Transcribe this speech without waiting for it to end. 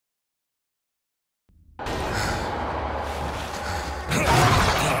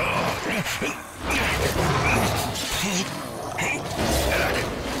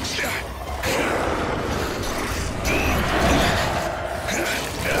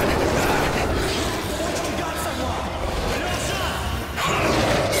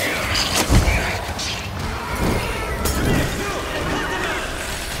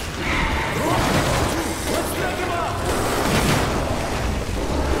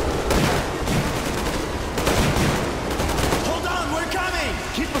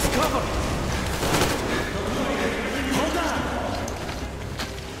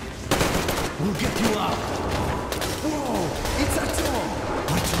We'll get you out. Whoa! It's Artyom!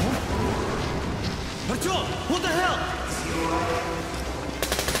 Artyom? Artyom! What the hell?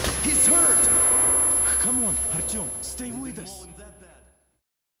 He's hurt! Come on, Artyom, stay with us.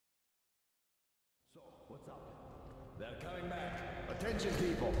 So, what's up? They're coming back. Attention,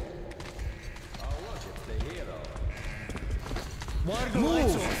 people. Our worship's the hero. Why are the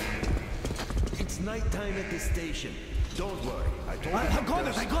lights off? It's nighttime at the station. Don't worry. I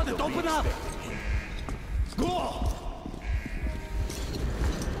got it! Open up! Go!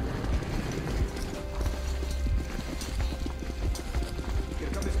 Here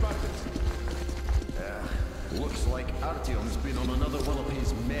come the Spartans. Looks like Artyom's been on another one of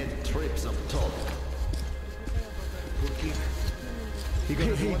his mad trips up top.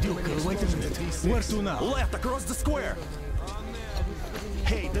 Hey, Duke, wait a minute. Where to now? Left, across the square!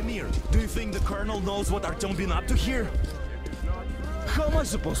 Hey, Damir, do you think the Colonel knows what Artyom been up to here? How am I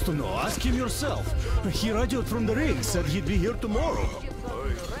supposed to know? Ask him yourself. He radioed from the ring, said he'd be here tomorrow.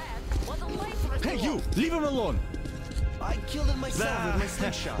 Hey, you! Leave him alone! I killed him myself with my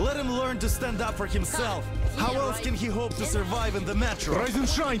slingshot. Let him learn to stand up for himself. How else can he hope to survive in the metro? Rise and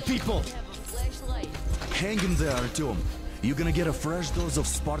shine, people! Hang in there, Artyom. You gonna get a fresh dose of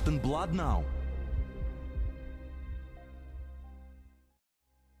Spartan blood now?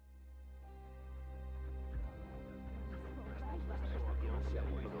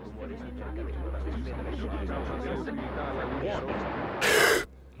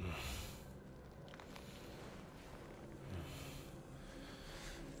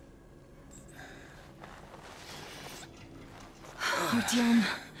 Artyom,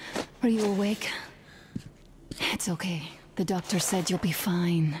 are you awake? It's okay. The doctor said you'll be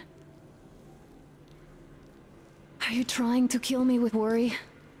fine. Are you trying to kill me with worry?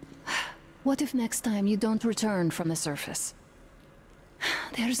 What if next time you don't return from the surface?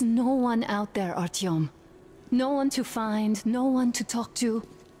 There's no one out there, Artyom. No one to find, no one to talk to.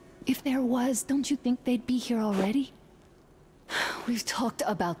 If there was, don't you think they'd be here already? We've talked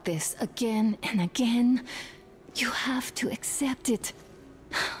about this again and again. You have to accept it.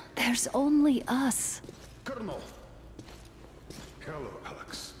 There's only us. Colonel! Hello,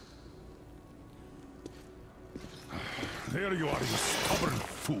 Alex. There you are, you stubborn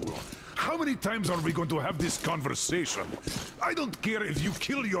fool. How many times are we going to have this conversation? I don't care if you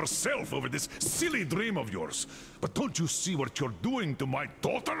kill yourself over this silly dream of yours. But don't you see what you're doing to my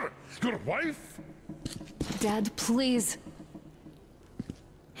daughter? Your wife? Dad, please.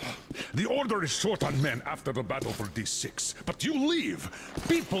 The Order is short on men after the battle for D6. But you leave.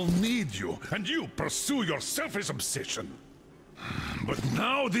 People need you, and you pursue your selfish obsession. But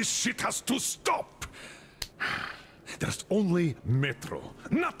now this shit has to stop. There's only Metro,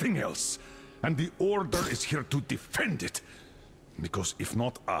 nothing else. And the Order is here to defend it. Because if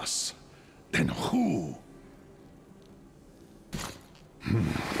not us, then who?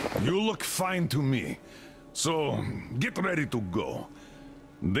 You look fine to me. So, get ready to go.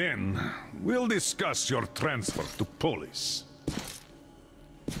 Then, we'll discuss your transfer to Polis.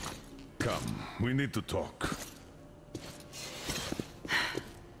 Come, we need to talk.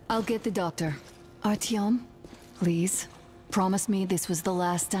 I'll get the doctor. Artyom, please, promise me this was the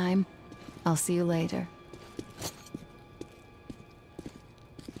last time. I'll see you later.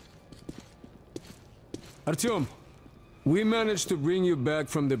 Artyom, we managed to bring you back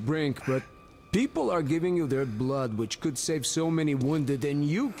from the brink, but people are giving you their blood, which could save so many wounded, and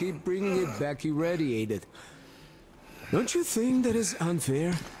you keep bringing it back irradiated. Don't you think that is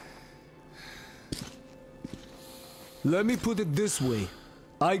unfair? Let me put it this way.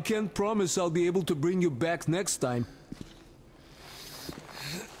 I can't promise I'll be able to bring you back next time,